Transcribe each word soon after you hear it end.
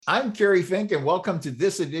I'm Kerry Fink, and welcome to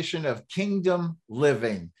this edition of Kingdom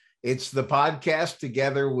Living. It's the podcast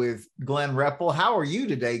together with Glenn Repple. How are you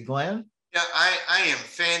today, Glenn? Yeah, I am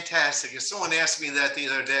fantastic. If someone asked me that the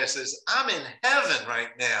other day, I says, I'm in heaven right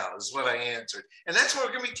now, is what I answered. And that's what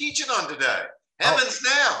we're going to be teaching on today. Heaven's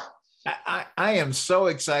now. I am so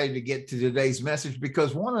excited to get to today's message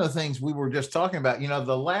because one of the things we were just talking about,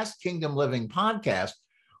 the last Kingdom Living podcast,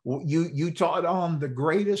 you taught on the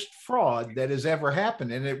greatest fraud that has ever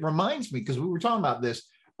happened. And it reminds me, because we were talking about this,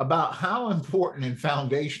 about how important and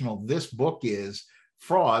foundational this book is,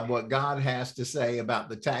 Fraud, what God has to say about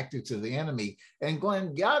the tactics of the enemy. And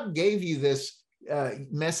Glenn, God gave you this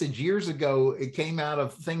message years ago. It came out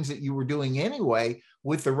of things that you were doing anyway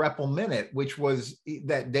with the Repple Minute, which was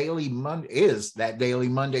that daily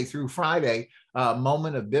Monday through Friday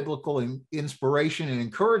moment of biblical inspiration and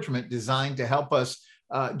encouragement designed to help us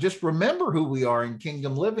just remember who we are in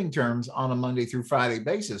kingdom living terms on a Monday through Friday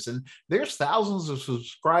basis. And there's thousands of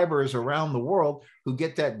subscribers around the world who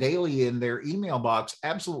get that daily in their email box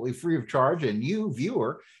absolutely free of charge. And you,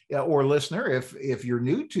 viewer or listener, if you're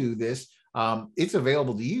new to this, it's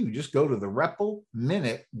available to you. Just go to the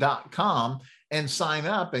reppleminute.com and sign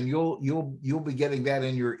up, and you'll be getting that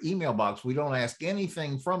in your email box. We don't ask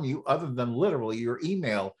anything from you other than literally your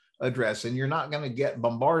email address, and you're not going to get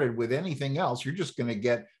bombarded with anything else. You're just going to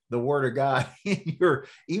get the word of God in your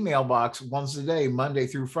email box once a day, Monday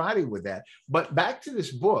through Friday with that. But back to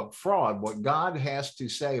this book, Fraud, what God has to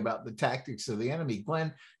say about the tactics of the enemy.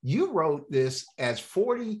 Glenn, you wrote this as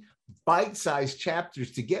 40 bite-sized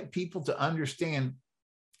chapters to get people to understand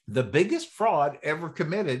the biggest fraud ever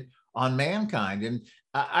committed on mankind. And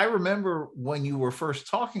I remember when you were first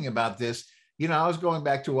talking about this, I was going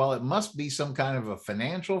back to, well, it must be some kind of a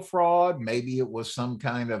financial fraud. Maybe it was some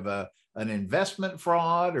kind of an investment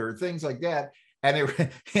fraud or things like that. And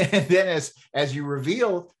then as you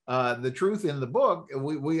reveal the truth in the book,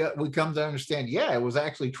 we come to understand, it was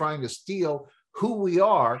actually trying to steal who we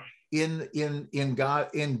are in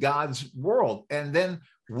God's world. And then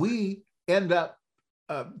we end up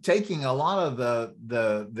taking a lot of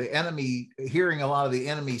the enemy, hearing a lot of the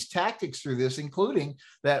enemy's tactics through this, including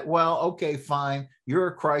that, well, okay, fine, you're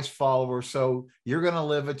a Christ follower, so you're going to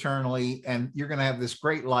live eternally and you're going to have this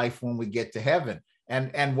great life when we get to heaven.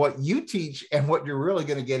 And what you teach and what you're really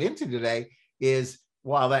going to get into today is,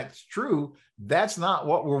 while that's true, that's not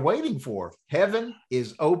what we're waiting for. Heaven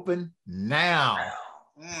is open now.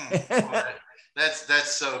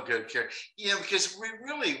 That's so good, Kerry. Because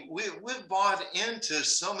we've bought into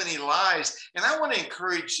so many lies, and I want to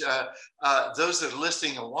encourage those that are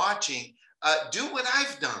listening and watching, do what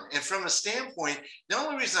I've done. And from a standpoint, the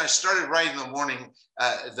only reason I started writing in the morning,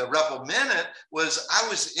 the Repple Minute, was I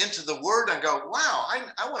was into the Word. I go, wow, I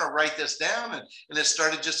want to write this down. And it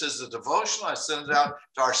started just as a devotional. I sent it out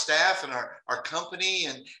to our staff and our company,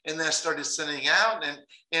 and then I started sending out. And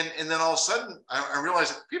then all of a sudden, I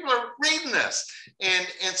realized people are reading this.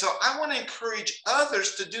 And so I want to encourage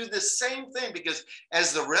others to do the same thing, because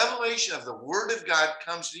as the revelation of the Word of God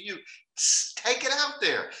comes to you, take it out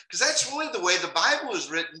there, because that's really the way the Bible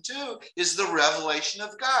is written too, is the revelation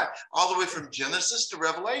of God, all the way from Genesis to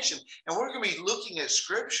Revelation. And we're going to be looking at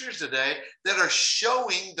scriptures today that are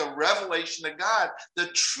showing the revelation of God, the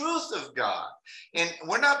truth of God. And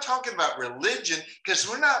we're not talking about religion, because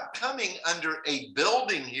we're not coming under a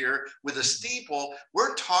building here with a steeple.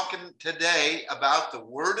 We're talking today about the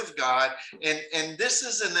Word of God. And this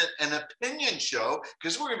is an opinion show,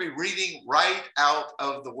 because we're going to be reading right out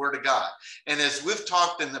of the Word of God. And as we've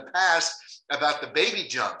talked in the past about the baby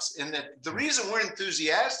jumps, and the reason we're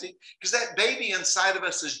enthusiastic, because that baby inside of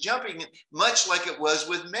us is jumping, much like it was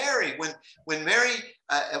with Mary. When Mary,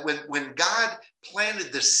 when God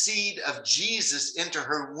planted the seed of Jesus into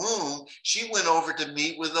her womb, she went over to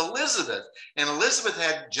meet with Elizabeth, and Elizabeth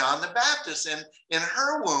had John the Baptist in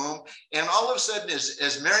her womb. And all of a sudden,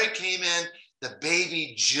 as Mary came in, the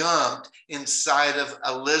baby jumped inside of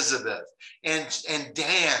Elizabeth and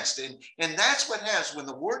danced. And that's what happens when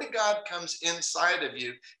the Word of God comes inside of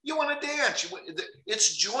you. You want to dance.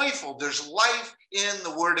 It's joyful. There's life in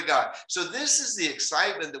the Word of God. So this is the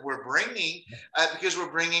excitement that we're bringing, because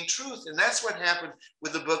we're bringing truth. And that's what happened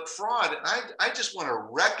with the book Fraud. And I just want to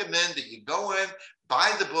recommend that you go in,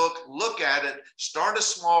 buy the book, look at it, start a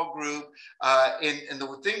small group. And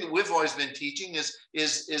the thing that we've always been teaching is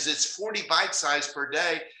it's 40 bite size per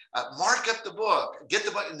day. Mark up the book, get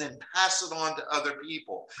the book, and then pass it on to other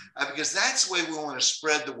people, because that's the way we want to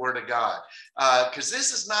spread the Word of God. Because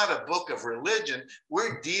this is not a book of religion.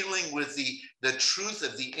 We're dealing with the truth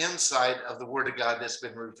of the insight of the Word of God that's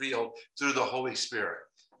been revealed through the Holy Spirit.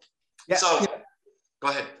 Yeah. So, go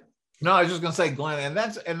ahead. No, I was just going to say, Glenn,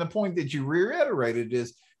 and the point that you reiterated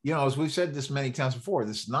is, as we've said this many times before,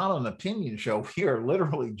 this is not an opinion show. We are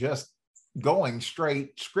literally just going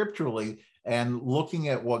straight scripturally and looking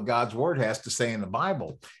at what God's word has to say in the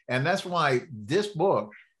Bible. And that's why this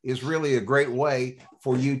book is really a great way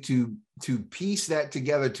for you to piece that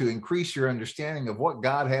together, to increase your understanding of what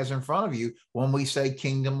God has in front of you when we say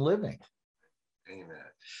kingdom living. Amen.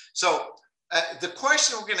 So the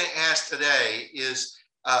question we're going to ask today is,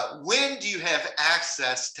 when do you have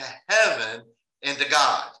access to heaven and to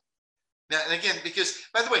God? Now, and again, because,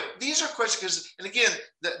 by the way, these are questions, and again,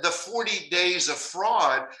 the 40 days of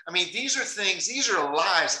fraud, I mean, these are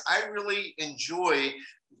lies. I really enjoy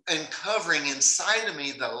uncovering inside of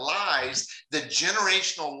me the lies, the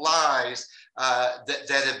generational lies that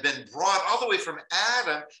have been brought all the way from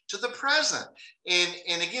Adam to the present.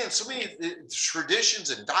 And again, so many traditions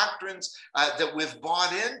and doctrines that we've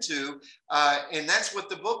bought into, and that's what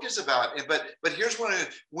the book is about. But here's one: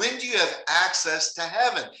 when do you have access to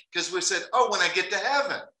heaven? Because we said, oh, when I get to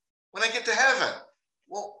heaven. When I get to heaven.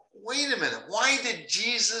 Well, wait a minute. Why did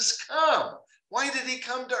Jesus come? Why did he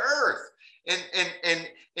come to earth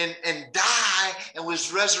and die and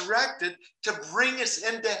was resurrected to bring us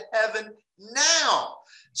into heaven now?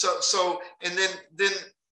 So and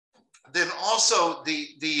then also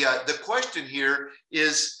the question here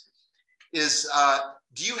is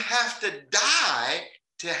do you have to die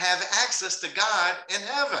to have access to God in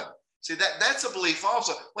heaven? See, that's a belief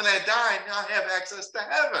also. When I die, now I have access to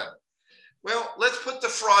heaven. Well, let's put the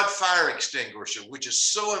fraud fire extinguisher, which is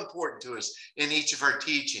so important to us in each of our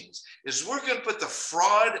teachings, is we're going to put the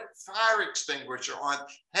fraud fire extinguisher on.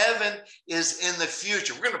 Heaven is in the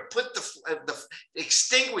future. We're going to put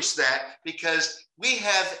extinguish that because we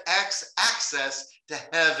have access to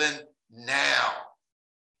heaven now.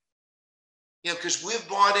 Because we've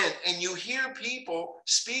bought in, and you hear people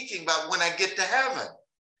speaking about when I get to heaven.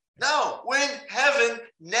 No, we're in heaven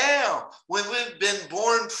now. When we've been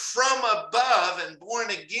born from above and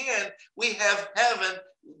born again, we have heaven,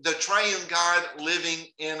 the triune God living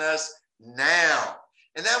in us now.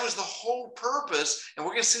 And that was the whole purpose. And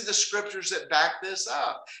we're going to see the scriptures that back this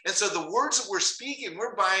up. And so the words that we're speaking,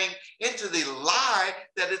 we're buying into the lie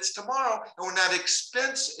that it's tomorrow, and we're not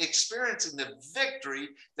experiencing the victory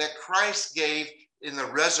that Christ gave in the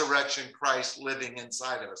resurrection, Christ living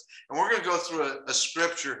inside of us. And we're going to go through a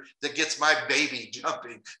scripture that gets my baby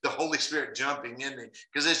jumping, the Holy Spirit jumping in me,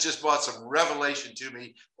 because it's just brought some revelation to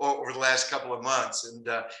me over the last couple of months. And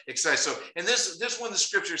excited. So, and this one of the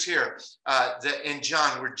scriptures here in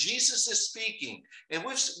John, where Jesus is speaking, and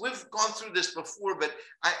we've gone through this before, but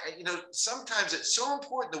sometimes it's so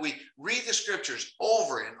important that we read the scriptures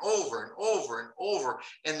over and over and over and over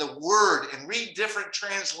in the word, and read different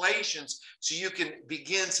translations so you can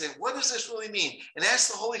begin saying, what does this really mean? And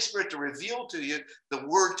ask the Holy Spirit to reveal to you the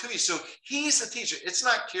word to you. So he's the teacher. It's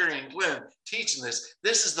not Carrie and Glenn teaching this.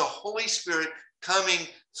 This is the Holy Spirit coming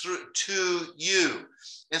through to you.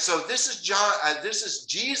 And so this is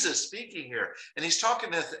Jesus speaking here, and he's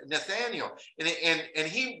talking to Nathaniel, and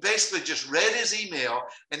he basically just read his email,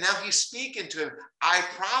 and now he's speaking to him. I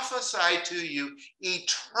prophesy to you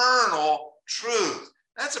eternal truth.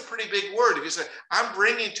 That's a pretty big word. If you say, I'm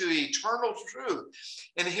bringing to eternal truth.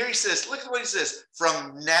 And here he says, look at what he says,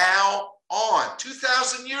 from now on.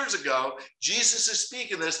 2,000 years ago, Jesus is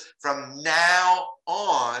speaking this. From now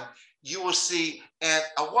on, you will see an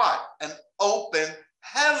open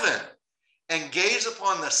heaven, and gaze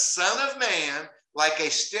upon the Son of Man like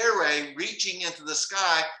a stairway reaching into the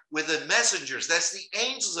sky with the messengers. That's the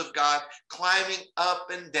angels of God climbing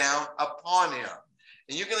up and down upon him.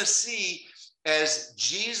 And you're going to see, as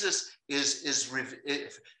Jesus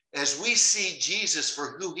as we see Jesus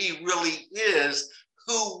for who he really is,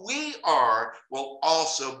 who we are will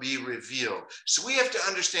also be revealed. So we have to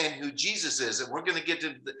understand who Jesus is, and we're going to get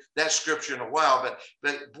to that scripture in a while,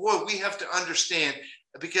 but boy, we have to understand,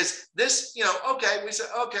 because this, we say,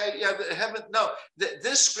 heaven, no,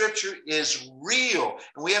 this scripture is real,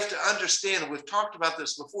 and we have to understand, and we've talked about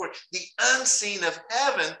this before, the unseen of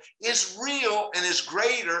heaven is real and is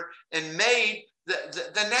greater and made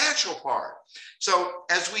the natural part. So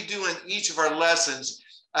as we do in each of our lessons,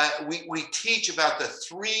 we teach about the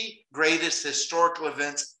three greatest historical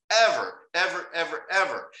events ever.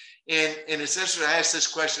 And it's interesting, I asked this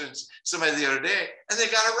question to somebody the other day, and they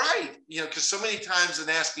got it right. Because so many times in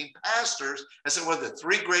asking pastors, I said, what are the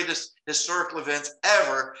three greatest historical events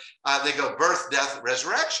ever? They go birth, death,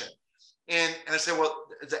 resurrection. And I said, well,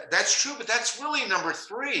 that's true, but that's really number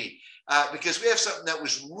three, because we have something that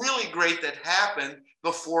was really great that happened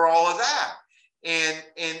before all of that. And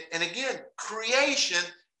again, creation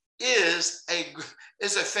is a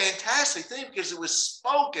fantastic thing because it was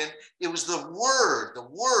spoken. It was the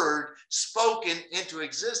word spoken into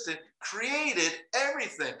existence, created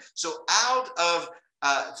everything. So out of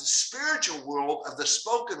the spiritual world of the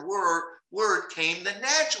spoken word came the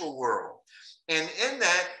natural world. And in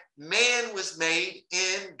that, man was made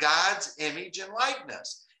in God's image and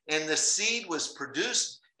likeness. And the seed was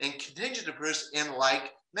produced and continued to produce in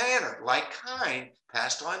like manner, like kind,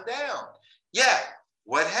 passed on down. Yeah,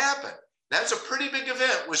 what happened? That's a pretty big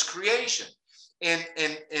event, was creation. And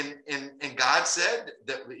God said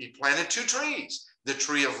that he planted two trees, the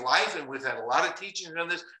tree of life, and we've had a lot of teaching on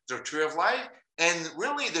this, the tree of life, and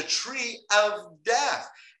really the tree of death.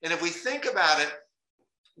 And if we think about it,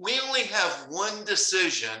 we only have one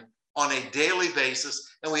decision on a daily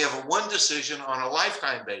basis, and we have one decision on a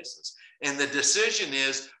lifetime basis. And the decision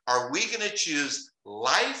is, are we going to choose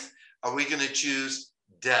life? Are we going to choose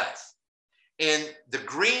death? And the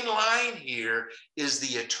green line here is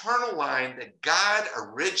the eternal line that God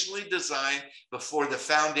originally designed before the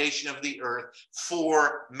foundation of the earth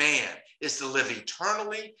for man, is to live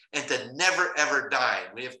eternally and to never, ever die.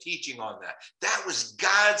 We have teaching on that. That was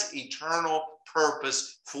God's eternal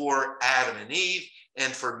purpose for Adam and Eve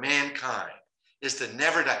and for mankind, is to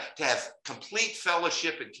never die, to have complete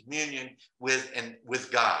fellowship and communion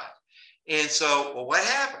with God. And so, well, what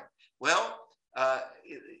happened? Well,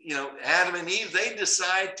 Adam and Eve, they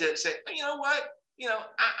decide to say, you know what?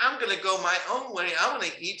 I'm going to go my own way. I want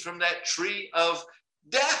to eat from that tree of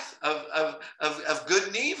death, of good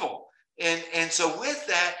and evil. And so with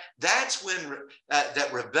that, that's when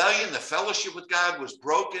that rebellion, the fellowship with God was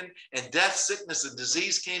broken, and death, sickness, and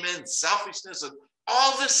disease came in, selfishness, and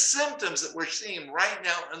all the symptoms that we're seeing right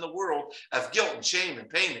now in the world of guilt and shame and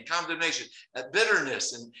pain and condemnation,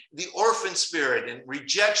 bitterness and the orphan spirit and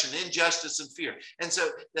rejection, injustice and fear. And so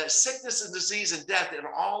that sickness and disease and death, it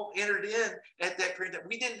all entered in at that period.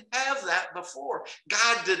 We didn't have that before.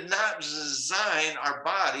 God did not design our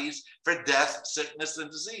bodies for death, sickness,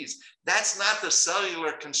 and disease. That's not the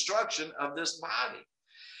cellular construction of this body.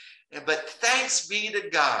 But thanks be to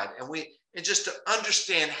God. And just to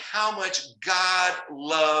understand how much God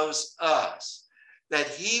loves us, that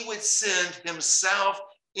he would send himself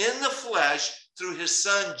in the flesh through his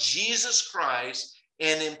son, Jesus Christ,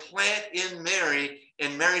 and implant in Mary.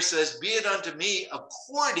 And Mary says, be it unto me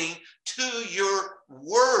according to your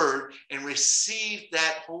word, and receive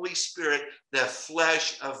that Holy Spirit, the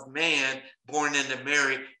flesh of man born into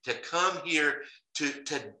Mary, to come here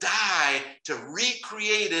to die, to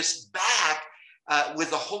recreate us back with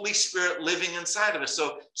the Holy Spirit living inside of us.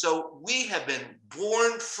 So we have been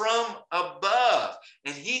born from above,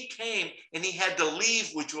 and he came and he had to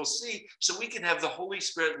leave, which we'll see, so we can have the Holy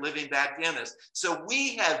Spirit living back in us. So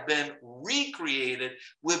we have been recreated.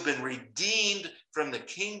 We've been redeemed from the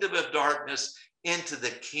kingdom of darkness into the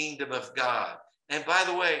kingdom of God. And by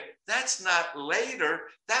the way, that's not later.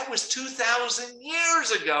 That was 2,000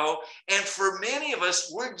 years ago. And for many of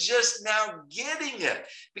us, we're just now getting it,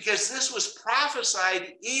 because this was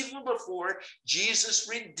prophesied even before Jesus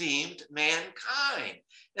redeemed mankind.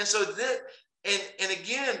 And so and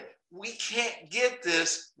again, we can't get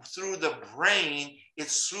this through the brain.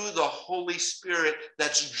 It's through the Holy Spirit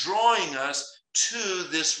that's drawing us to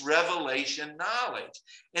this revelation knowledge.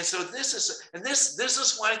 And so this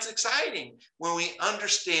is why it's exciting when we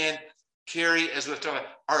understand, Carrie, as we've talked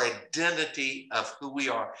about, our identity of who we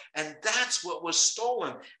are. And that's what was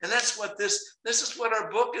stolen. And that's what this is what our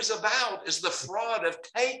book is about, is the fraud of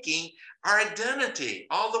taking our identity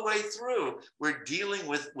all the way through. We're dealing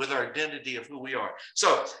with our identity of who we are.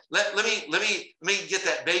 So let me get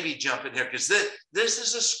that baby jump in here, because this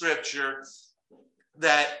is a scripture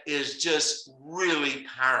that is just really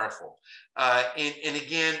powerful. And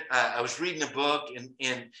again, I was reading a book, and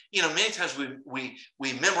many times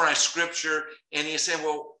we memorize scripture, and you say,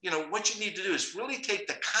 well, what you need to do is really take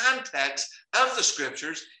the context of the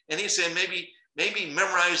scriptures, and he's saying maybe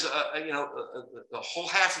memorize the whole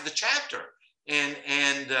half of the chapter. And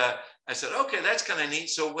I said, okay, that's kind of neat.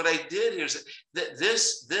 So what I did here is that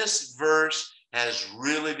this verse has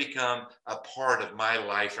really become a part of my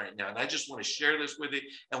life right now. And I just want to share this with you.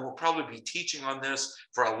 And we'll probably be teaching on this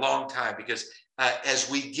for a long time, because as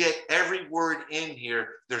we get every word in here,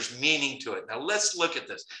 there's meaning to it. Now let's look at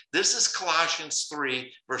this. This is Colossians 3,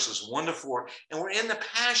 verses 1-4, and we're in the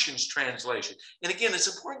Passions translation. And again, it's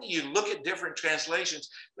important that you look at different translations,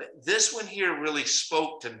 but this one here really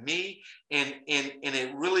spoke to me, and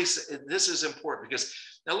it really, this is important, because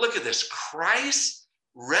now look at this. Christ's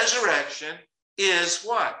resurrection is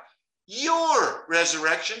what? Your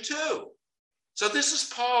resurrection too. So this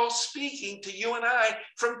is Paul speaking to you and I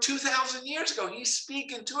from 2,000 years ago. He's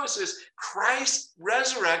speaking to us as Christ's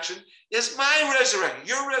resurrection is my resurrection,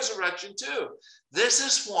 your resurrection too. This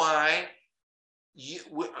is why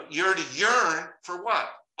you're to yearn for what?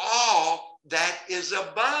 All that is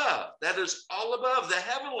above. That is all above, the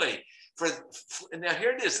heavenly. For now,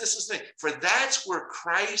 here it is. This is the thing. For that's where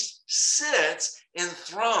Christ sits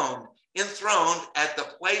enthroned at the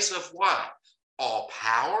place of what? All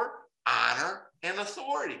power, honor, and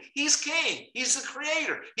authority. He's king. He's the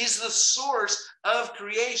creator. He's the source of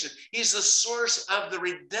creation. He's the source of the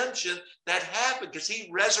redemption that happened because he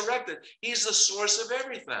resurrected. He's the source of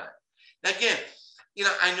everything. Now, again,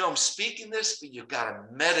 I know I'm speaking this, but you've got to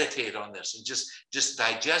meditate on this and just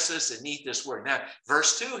digest this and eat this word. Now,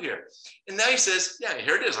 verse 2 here. And now he says, yeah,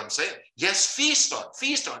 here it is. I'm saying, yes, feast on,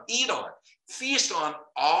 eat on. Feast on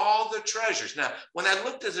all the treasures. Now, when I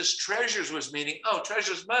looked at this, treasures was meaning,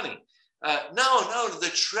 treasures, money. No,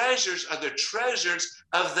 the treasures are the treasures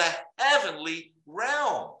of the heavenly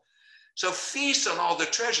realm. So feast on all the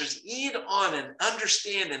treasures, eat on and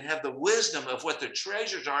understand and have the wisdom of what the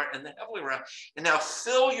treasures are in the heavenly realm. And now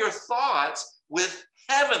fill your thoughts with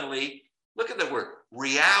heavenly, look at the word,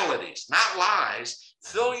 realities, not lies.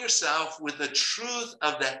 Fill yourself with the truth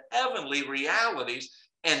of the heavenly realities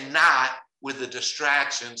and not with the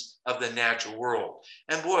distractions of the natural world.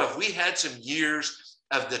 And boy, if we had some years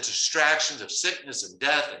of the distractions of sickness and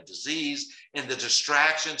death and disease and the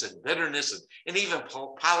distractions and bitterness and even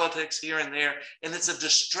politics here and there. And it's a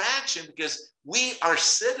distraction because we are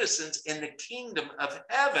citizens in the kingdom of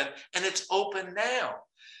heaven and it's open now.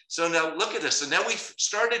 So now look at this. So now we've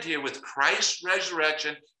started here with Christ's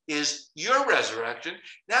resurrection is your resurrection.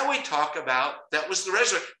 Now we talk about, that was the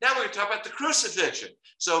resurrection. Now we're going to talk about the crucifixion.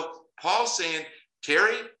 So Paul's saying,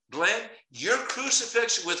 Terry, Glenn, your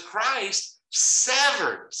crucifixion with Christ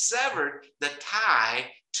severed the tie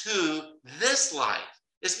to this life.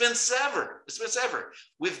 It's been severed.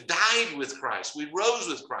 We've died with Christ. We rose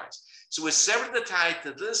with Christ. So we severed the tie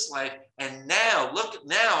to this life. And now,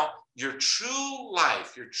 your true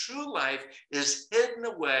life is hidden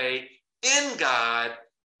away in God,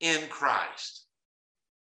 in Christ.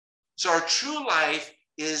 So our true life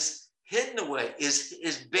is hidden away,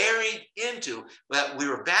 is buried into, that we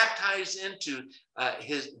were baptized into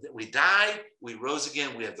we died, we rose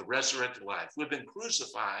again, we have the resurrected life. We've been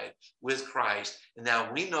crucified with Christ, and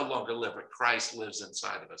now we no longer live, but Christ lives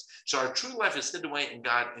inside of us. So our true life is hidden away in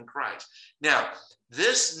God in Christ. Now,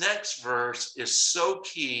 this next verse is so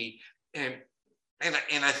key, and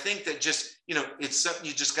I think that it's something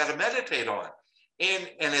you just got to meditate on. And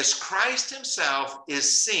as Christ himself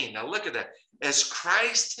is seen, now look at that, as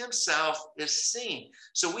Christ himself is seen.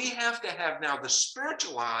 So we have to have now the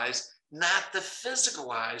spiritual eyes, not the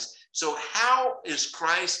physical eyes. So how is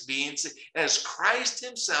Christ being seen? As Christ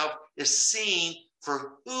himself is seen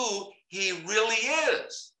for who he really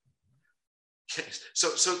is.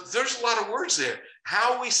 So there's a lot of words there.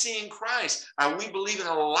 How are we seeing Christ? Are we believing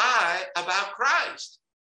a lie about Christ?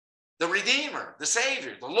 The Redeemer, the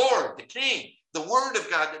Savior, the Lord, the King, the Word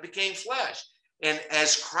of God that became flesh. And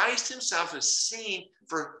as Christ himself is seen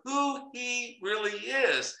for who he really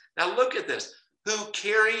is. Now look at this. Who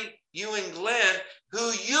carry you and Glenn,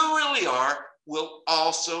 who you really are, will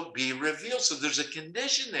also be revealed. So there's a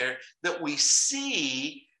condition there that we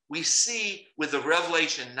see with the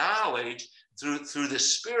revelation knowledge through the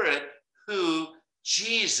Spirit who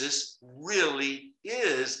Jesus really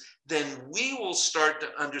is. Then we will start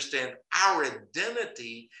to understand our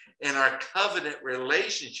identity and our covenant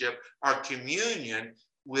relationship, our communion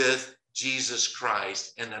with Jesus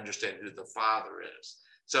Christ, and understand who the Father is.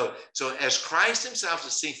 So as Christ himself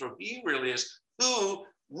is seen for who he really is, who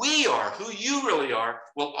we are, who you really are,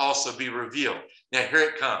 will also be revealed. Now here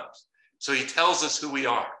it comes. So he tells us who we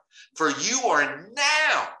are. For you are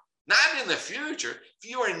now, not in the future,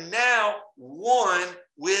 you are now one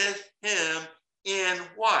with him in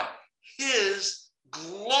what? His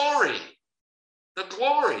glory.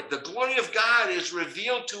 The glory of God is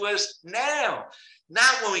revealed to us now.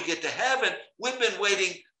 Not when we get to heaven. We've been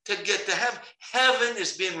waiting to get to heaven. Heaven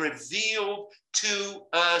is being revealed to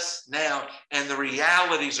us now, and the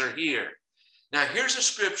realities are here. Now, here's a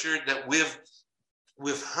scripture that we've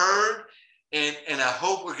heard, and I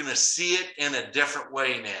hope we're going to see it in a different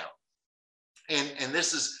way now. And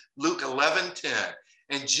this is Luke 11:10.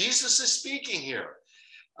 And Jesus is speaking here.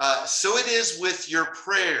 So it is with your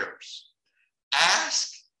prayers.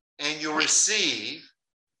 Ask and you'll receive.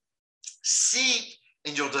 Seek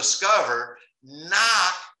and you'll discover.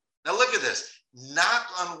 Knock. Now look at this. Knock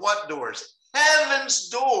on what doors? Heaven's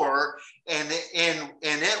door, and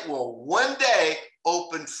it will one day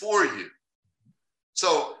open for you.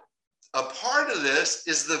 So a part of this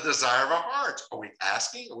is the desire of our hearts. Are we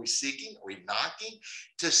asking? Are we seeking? Are we knocking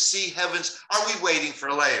to see heavens? Are we waiting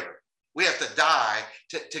for labor? We have to die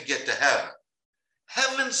to get to heaven.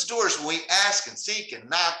 Heaven's doors, when we ask and seek and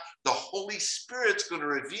knock, the Holy Spirit's going to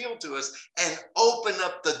reveal to us and open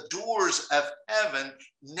up the doors of heaven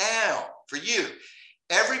now for you.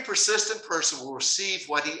 Every persistent person will receive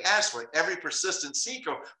what he asks for. Every persistent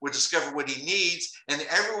seeker will discover what he needs. And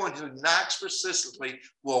everyone who knocks persistently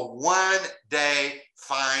will one day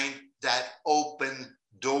find that open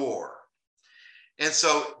door. And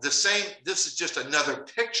so this is just another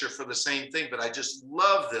picture for the same thing, but I just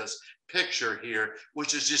love this picture here,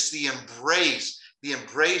 which is just the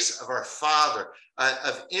embrace of our Father,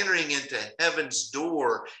 of entering into heaven's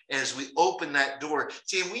door as we open that door.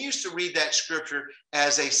 See, and we used to read that scripture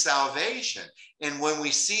as a salvation. And when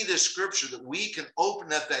we see this scripture that we can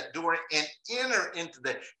open up that door and enter into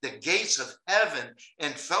the gates of heaven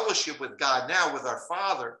and fellowship with God now, with our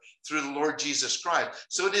Father, through the Lord Jesus Christ.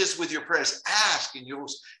 So it is with your prayers. Ask and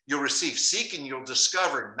you'll receive. Seek and you'll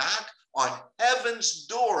discover. Knock on heaven's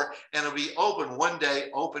door and it'll be open one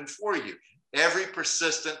day, open for you. Every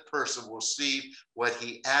persistent person will see what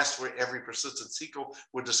he asks for. Every persistent seeker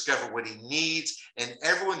will discover what he needs. And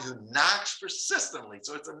everyone who knocks persistently,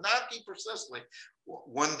 so it's a knocking persistently,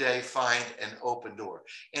 one day find an open door.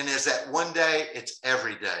 And as that one day, it's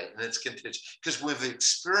every day, and it's contingent. Because we've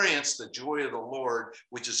experienced the joy of the Lord,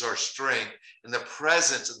 which is our strength, and the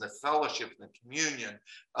presence and the fellowship and the communion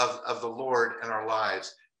of the Lord in our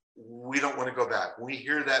lives. We don't want to go back. We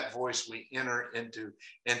hear that voice, we enter into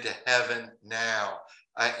heaven now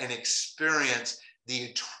and experience the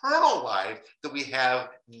eternal life that we have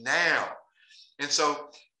now. And so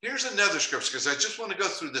here's another scripture, because I just want to go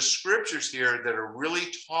through the scriptures here that are really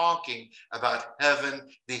talking about heaven,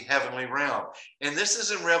 the heavenly realm. And this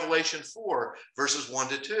is in Revelation 4, verses 1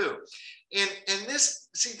 to 2. And this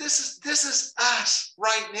is us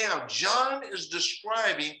right now. John is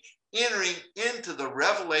describing entering into the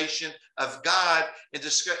revelation of God, and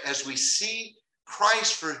as we see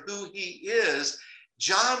Christ for who he is.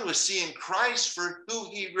 John was seeing Christ for who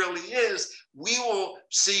he really is. We will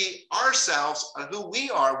see ourselves, who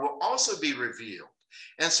we are, will also be revealed.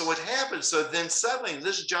 And so what happens, so then suddenly, and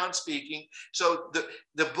this is John speaking, so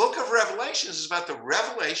the book of Revelation is about the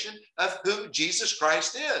revelation of who Jesus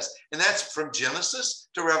Christ is. And that's from Genesis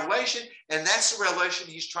to Revelation. And that's the revelation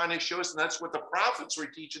he's trying to show us. And that's what the prophets were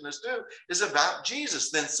teaching us to, is about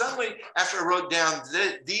Jesus. Then suddenly, after I wrote down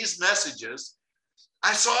these messages,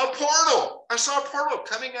 I saw a portal. I saw a portal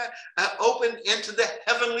coming open into the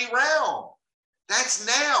heavenly realm. That's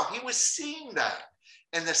now. He was seeing that.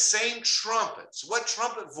 And the same trumpets, what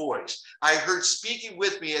trumpet voice I heard speaking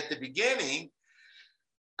with me at the beginning,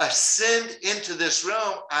 ascend into this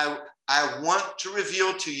realm. I want to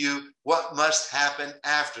reveal to you what must happen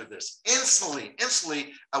after this.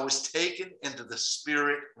 Instantly, I was taken into the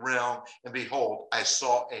spirit realm, and behold, I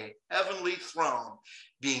saw a heavenly throne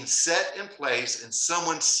being set in place and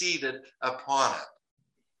someone seated upon it.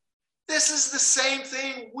 This is the same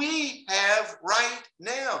thing we have right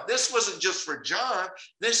now. This wasn't just for John.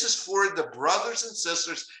 This is for the brothers and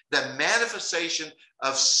sisters, the manifestation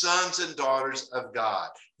of sons and daughters of God.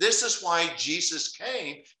 This is why Jesus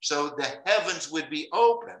came, so the heavens would be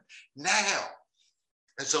open now.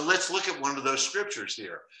 And so let's look at one of those scriptures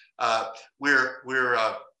here. We're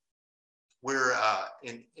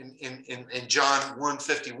in John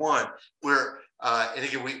 1:51, where and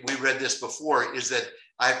again we read this before, is that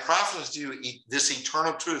I prophesy to you this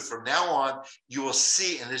eternal truth. From now on, you will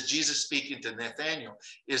see, and this Jesus speaking to Nathanael,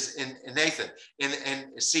 is in Nathan,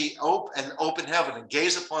 and see an open heaven and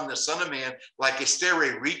gaze upon the Son of Man like a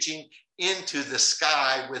stairway reaching into the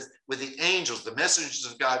sky with the angels, the messengers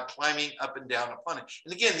of God, climbing up and down upon it.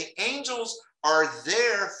 And again, the angels are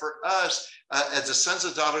there for us as the sons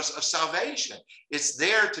and daughters of salvation. It's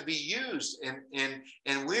there to be used,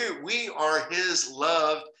 and we are his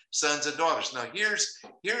loved sons and daughters. Now here's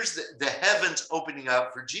the heavens opening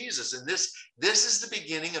up for Jesus, and this is the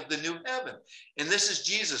beginning of the new heaven. And this is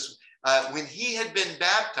Jesus. When he had been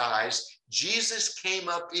baptized, Jesus came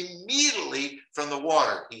up immediately from the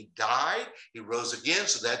water. He died, he rose again.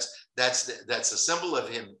 So that's a symbol of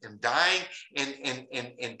him dying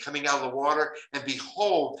and coming out of the water. And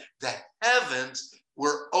behold, the heavens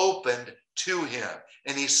were opened to him,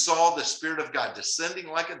 and he saw the Spirit of God descending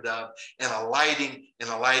like a dove and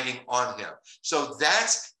alighting on him. So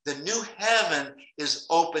that's the new heaven is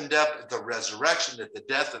opened up at the resurrection, at the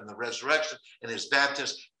death and the resurrection and his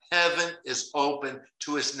baptism. Heaven is open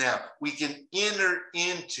to us now. We can enter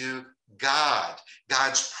into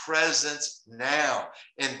God's presence now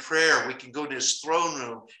in prayer. We can go to his throne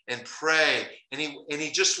room and pray, and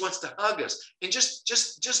he just wants to hug us. And just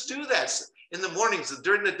do that in the mornings and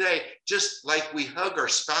during the day, just like we hug our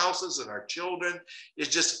spouses and our children. Is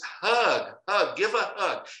just hug, give a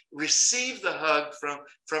hug, receive the hug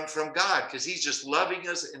from God, because he's just loving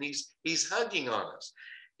us and he's hugging on us.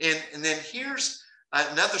 And then here's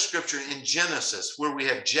another scripture in Genesis where we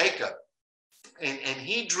have Jacob. And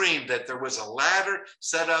he dreamed that there was a ladder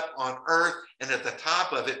set up on earth, and at the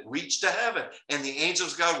top of it reached to heaven. And the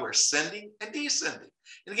angels of God were ascending and descending.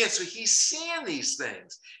 And again, so he's seeing these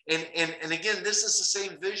things. And again, this is the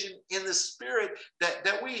same vision in the spirit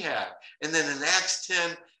that we have. And then in Acts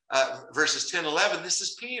 10, verses 10, 11, this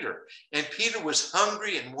is Peter. And Peter was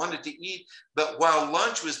hungry and wanted to eat, but while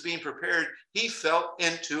lunch was being prepared, he fell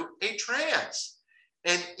into a trance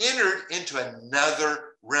and entered into another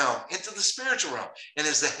realm, into the spiritual realm. And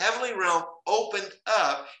as the heavenly realm opened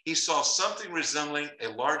up, he saw something resembling a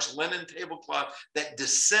large linen tablecloth that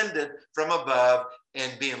descended from above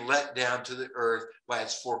and being let down to the earth by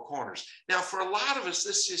its four corners. Now, for a lot of us,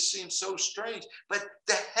 this just seems so strange, but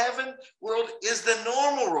the heaven world is the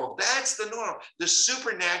normal world. That's the normal. The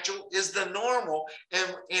supernatural is the normal,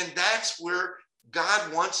 and that's where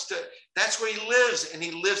God wants to, that's where he lives,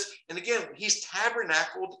 and again, he's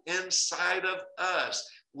tabernacled inside of us.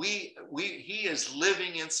 He is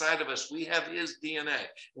living inside of us. We have his DNA.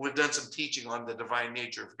 We've done some teaching on the divine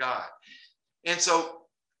nature of God. And so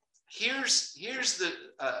here's the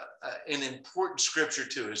an important scripture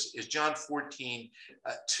too, is John 14,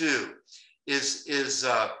 2, and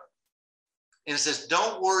it says,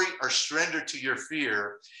 don't worry or surrender to your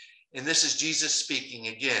fear. And this is Jesus speaking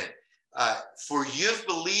again. For you've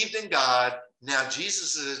believed in God. Now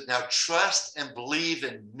Jesus says, now trust and believe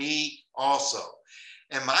in me also.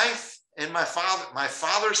 And my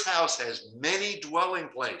Father's house has many dwelling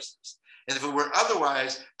places. And if it were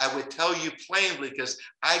otherwise, I would tell you plainly, because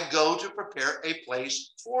I go to prepare a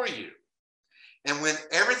place for you. And when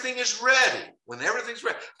everything's ready,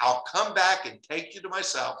 I'll come back and take you to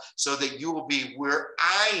myself, so that you will be where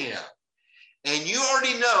I am. And you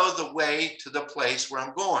already know the way to the place where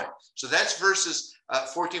I'm going. So that's verses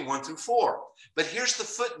 14, 1 through 4. But here's the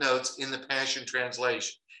footnotes in the Passion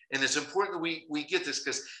Translation. And it's important that we get this,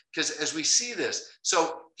 because as we see this,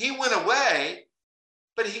 so he went away,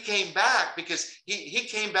 but he came back, because he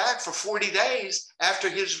came back for 40 days after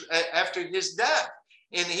his death.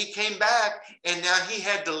 And he came back, and now he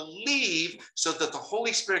had to leave so that the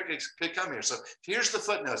Holy Spirit could come here. So here's the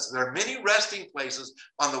footnotes. There are many resting places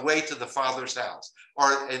on the way to the Father's house.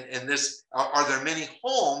 Are there many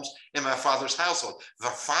homes in my Father's household? The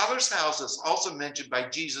Father's house is also mentioned by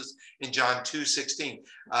Jesus in John 2:16,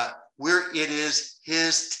 where it is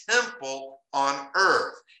his temple on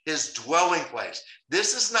earth, his dwelling place.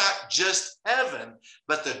 This is not just heaven,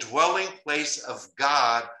 but the dwelling place of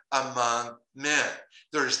God among men.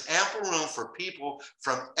 There's ample room for people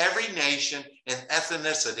from every nation and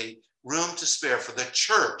ethnicity, room to spare for the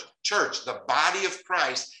church. The body of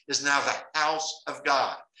Christ is now the house of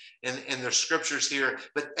God. And there's scriptures here,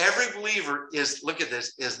 but every believer is, look at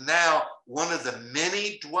this, is now one of the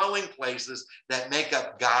many dwelling places that make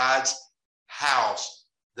up God's house,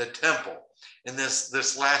 the temple. And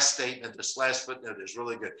this last statement, this last footnote is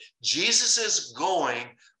really good. Jesus's going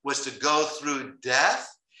was to go through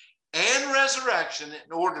death and resurrection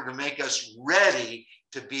in order to make us ready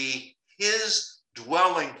to be his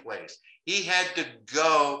dwelling place. He had to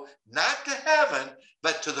go not to heaven,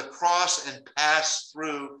 but to the cross and pass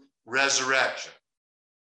through resurrection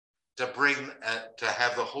to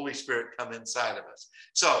have the Holy Spirit come inside of us.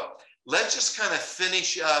 So let's just kind of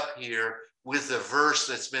finish up here with the verse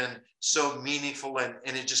that's been so meaningful, and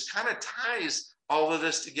it just kind of ties all of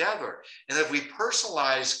this together. And if we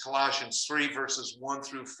personalize Colossians 3 verses 1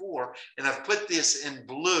 through 4, and I've put this in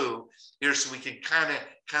blue here so we can kind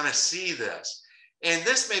of see this. And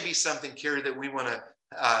this may be something, Carrie, that we want to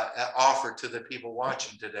offer to the people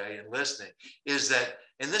watching today and listening, is that,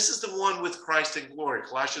 and this is the one with Christ in glory,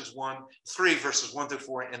 Colossians 3 verses 1 through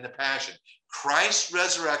 4 in the Passion. Christ's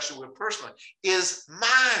resurrection with personally is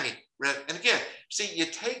mine. And again, see, you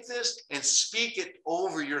take this and speak it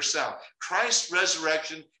over yourself. Christ's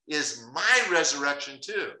resurrection is my resurrection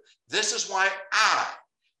too. This is why I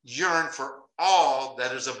yearn for all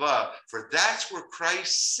that is above, for that's where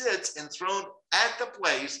Christ sits enthroned at the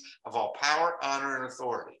place of all power, honor, and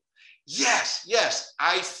authority. Yes,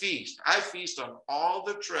 I feast. I feast on all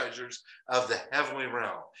the treasures of the heavenly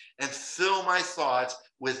realm and fill my thoughts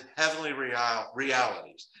with heavenly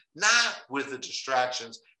realities. not with the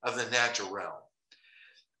distractions of the natural realm.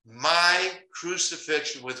 My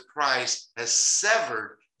crucifixion with Christ has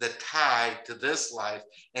severed the tie to this life.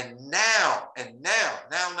 And now,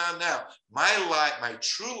 my life, my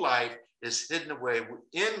true life is hidden away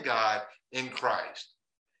in God in Christ.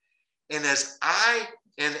 And as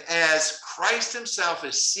Christ himself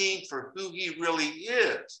is seen for who he really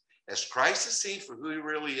is, as Christ is seen for who he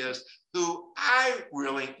really is, who I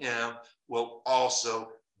really am will also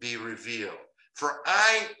be revealed. For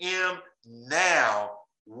I am now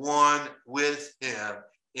one with him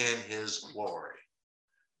in his glory.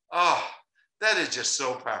 Oh, that is just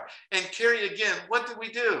so powerful. And Carrie, again, what do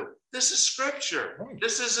we do? This is scripture. Right.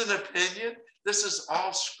 This is an opinion. This is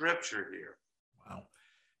all scripture here. Wow.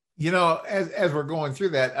 You know, as we're going through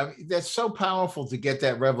that, I mean, that's so powerful to get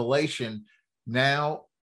that revelation. Now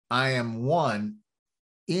I am one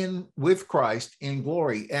with Christ in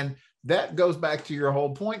glory. And that goes back to your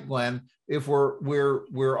whole point, Glenn. If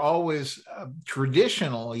we're always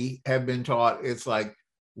traditionally have been taught, it's like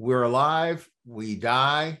we're alive, we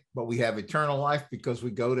die, but we have eternal life because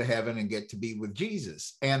we go to heaven and get to be with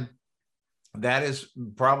Jesus. And that is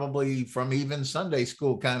probably from even Sunday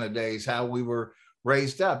school kind of days, how we were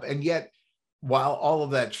raised up. And yet, while all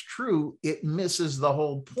of that's true, it misses the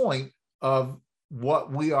whole point of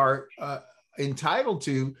what we are entitled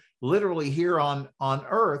to literally here on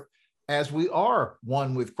earth, as we are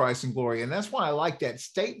one with Christ in glory. And that's why I like that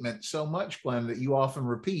statement so much, Glenn, that you often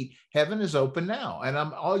repeat: heaven is open now. And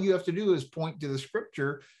all you have to do is point to the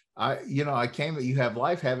scripture. I came that you have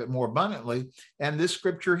life, have it more abundantly. And this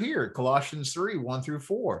scripture here, Colossians 3,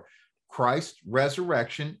 1-4, Christ's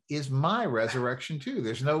resurrection is my resurrection too.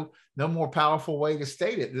 There's no more powerful way to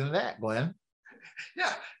state it than that, Glenn.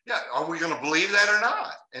 Yeah. Are we going to believe that or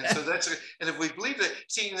not? And so and if we believe that,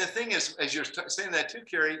 see, and the thing is, as you're saying that too,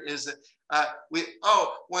 Carrie, is that when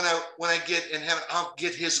I get in heaven, I'll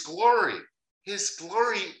get his glory. His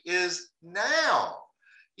glory is now,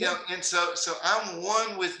 and so I'm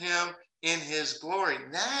one with him in his glory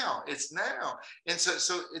now. It's now. And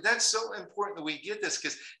so that's so important that we get this,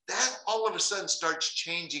 because that all of a sudden starts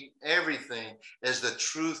changing everything as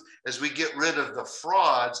we get rid of the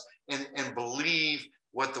frauds and believe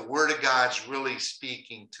what the word of God's really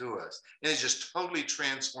speaking to us. And it just totally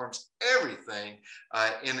transforms everything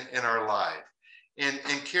in our life. And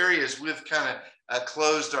Carrie, as we've kind of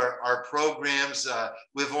closed our programs,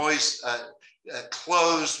 we've always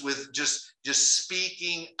closed with just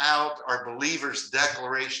speaking out our believers'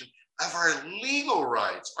 declaration of our legal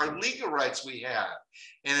rights we have.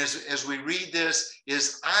 And as we read this,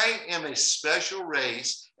 I am a special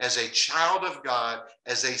race as a child of God,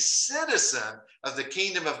 as a citizen of the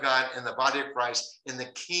kingdom of God and the body of Christ in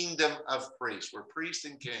the kingdom of priests. We're priests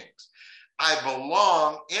and kings. I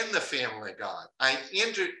belong in the family of God.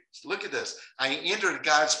 Look at this. I entered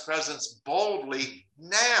God's presence boldly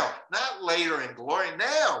now, not later in glory.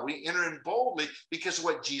 Now we enter in boldly because of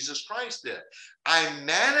what Jesus Christ did. I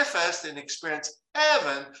manifest and experience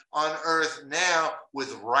heaven on earth now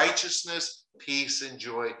with righteousness, peace, and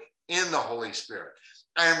joy in the Holy Spirit.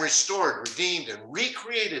 I am restored, redeemed, and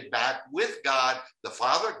recreated back with God the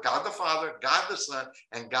Father, God the Son,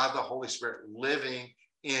 and God the Holy Spirit living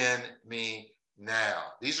in me now.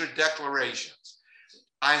 These are declarations.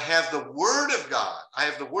 I have the word of God. I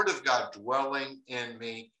have the word of God dwelling in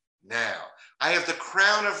me now. I have the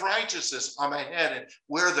crown of righteousness on my head and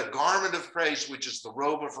wear the garment of praise, which is the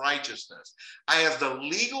robe of righteousness. I have the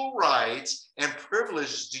legal rights and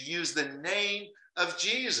privileges to use the name of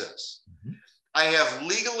Jesus. Mm-hmm. I have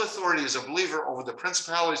legal authority as a believer over the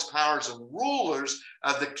principalities, powers, and rulers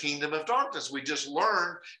of the kingdom of darkness. We just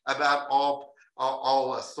learned about all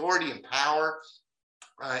authority and power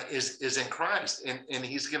is in Christ, and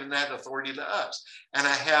he's given that authority to us. And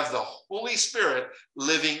I have the Holy Spirit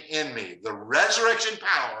living in me, the resurrection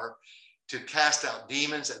power to cast out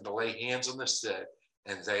demons and to lay hands on the sick,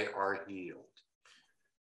 and they are healed.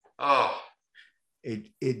 Oh,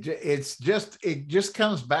 it just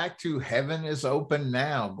comes back to heaven is open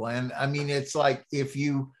now, Glenn. I mean, it's like if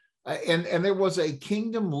you and there was a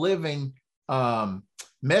Kingdom Living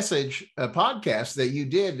message, a podcast that you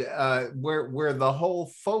did where the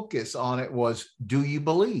whole focus on it was, do you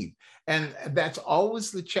believe? And that's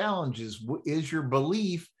always the challenge: is your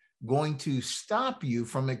belief going to stop you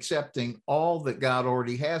from accepting all that God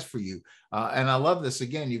already has for you? And I love this.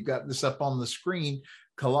 Again, you've got this up on the screen.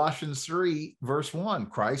 Colossians 3, verse 1,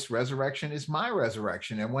 Christ's resurrection is my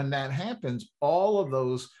resurrection. And when that happens, all of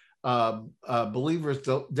those believers'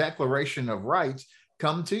 declaration of rights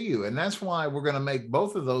come to you. And that's why we're going to make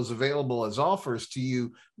both of those available as offers to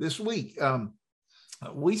you this week.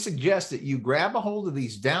 we suggest that you grab a hold of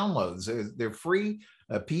these downloads. They're free,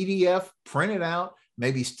 a PDF, print it out,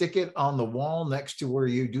 maybe stick it on the wall next to where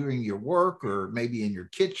you're doing your work, or maybe in your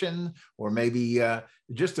kitchen, or maybe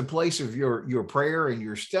just a place of your prayer and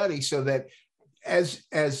your study, so that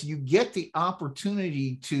as you get the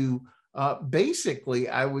opportunity to basically,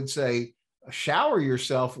 I would say, shower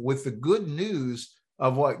yourself with the good news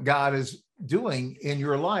of what God is doing in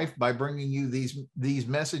your life by bringing you these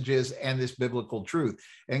messages and this biblical truth.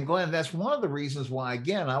 And Glenn, that's one of the reasons why,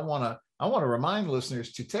 again, I want to remind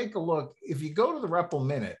listeners to take a look. If you go to the Repple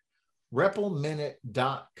Minute,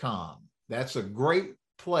 reppleminute.com, that's a great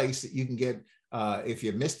place that you can get. If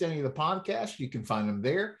you missed any of the podcasts, you can find them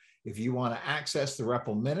there. If you want to access the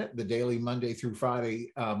Repple Minute, the daily Monday through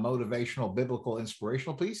Friday motivational, biblical,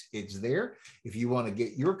 inspirational piece, it's there. If you want to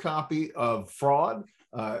get your copy of Fraud,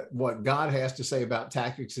 what God has to say about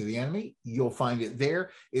tactics of the enemy, you'll find it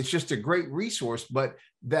there. It's just a great resource, but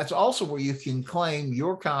that's also where you can claim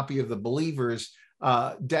your copy of the Believer's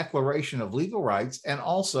Declaration of Legal Rights, and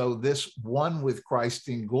also this One with Christ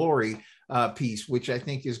in Glory piece, which I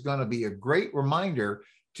think is going to be a great reminder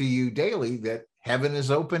to you daily that heaven is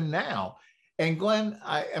open now. And Glenn,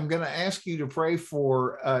 I am going to ask you to pray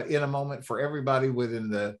for, in a moment, for everybody within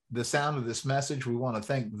the sound of this message. We want to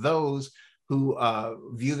thank those who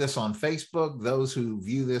view this on Facebook, those who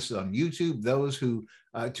view this on YouTube, those who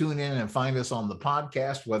tune in and find us on the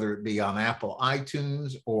podcast, whether it be on Apple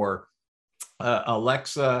iTunes or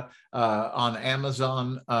Alexa on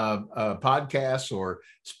Amazon podcasts, or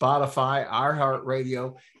Spotify,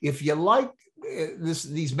 iHeartRadio. If you like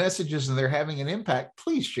these messages and they're having an impact,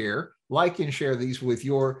 please share, like, and share these with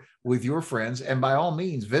your friends. And by all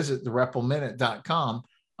means, visit thereppleminute.com.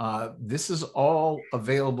 This is all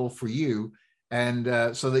available for you,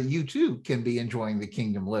 and so that you too can be enjoying the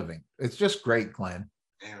kingdom living. It's just great, Glenn.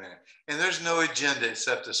 Amen. And there's no agenda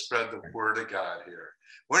except to spread the word of God here.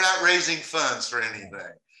 We're not raising funds for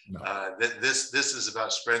anything. No. This is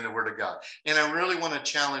about spreading the word of God. And I really want to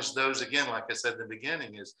challenge those, again, like I said in the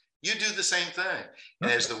beginning, is you do the same thing.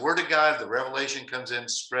 And as the word of God, the revelation comes in,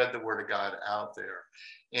 spread the word of God out there.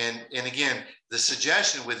 And again, the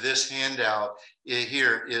suggestion with this handout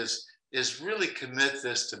here is really commit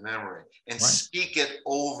this to memory and speak it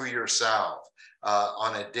over yourself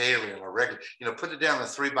on a daily, on a regular, put it down on a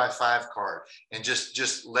 3x5 card and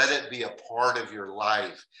just let it be a part of your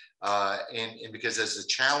life. And because as the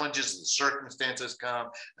challenges and the circumstances come,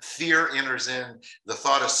 fear enters in, the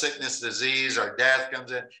thought of sickness, disease, or death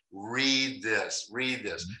comes in, read this.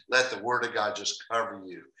 Let the word of God just cover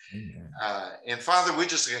you. And Father, we're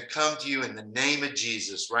just going to come to you in the name of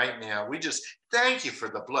Jesus right now. We just thank you for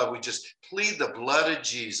the blood. We just plead the blood of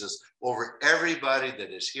Jesus over everybody that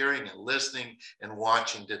is hearing and listening and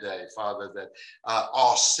watching today, Father, that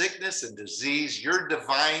all sickness and disease, your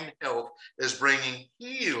divine health is bringing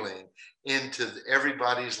healing into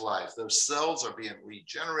everybody's life. Those cells are being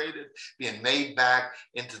regenerated, being made back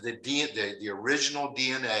into the original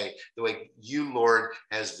DNA, the way you, Lord,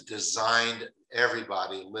 has designed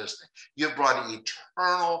everybody listening. You've brought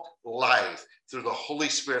eternal life through the Holy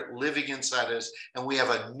Spirit living inside us, and we have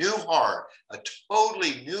a new heart, a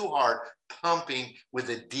totally new heart, pumping with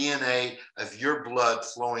the DNA of your blood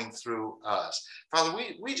flowing through us. Father,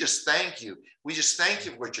 we just thank you. We just thank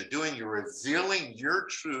you for what you're doing. You're revealing your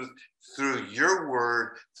truth through your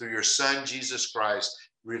word, through your Son, Jesus Christ,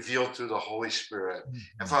 revealed through the Holy Spirit.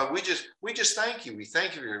 And Father, we just thank you. We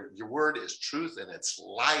thank you for your word is truth, and it's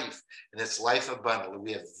life, and it's life abundantly.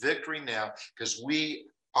 We have victory now because we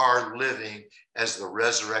are living as the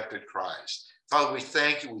resurrected Christ. Father, we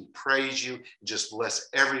thank you, we praise you, and just bless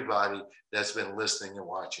everybody that's been listening and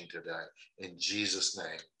watching today. In Jesus'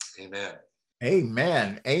 name, amen.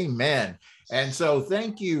 Amen. Amen. And so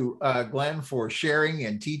thank you, Glenn, for sharing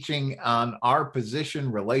and teaching on our position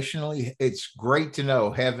relationally. It's great to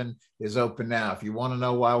know heaven is open now. If you want to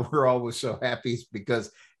know why we're always so happy, it's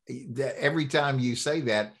because every time you say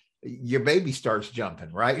that, your baby starts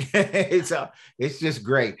jumping, right? It's just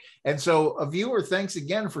great. And so, a viewer, thanks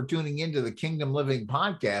again for tuning into the Kingdom Living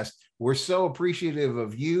podcast. We're so appreciative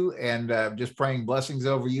of you, and just praying blessings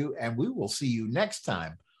over you. And we will see you next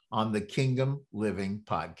time on the Kingdom Living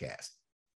podcast.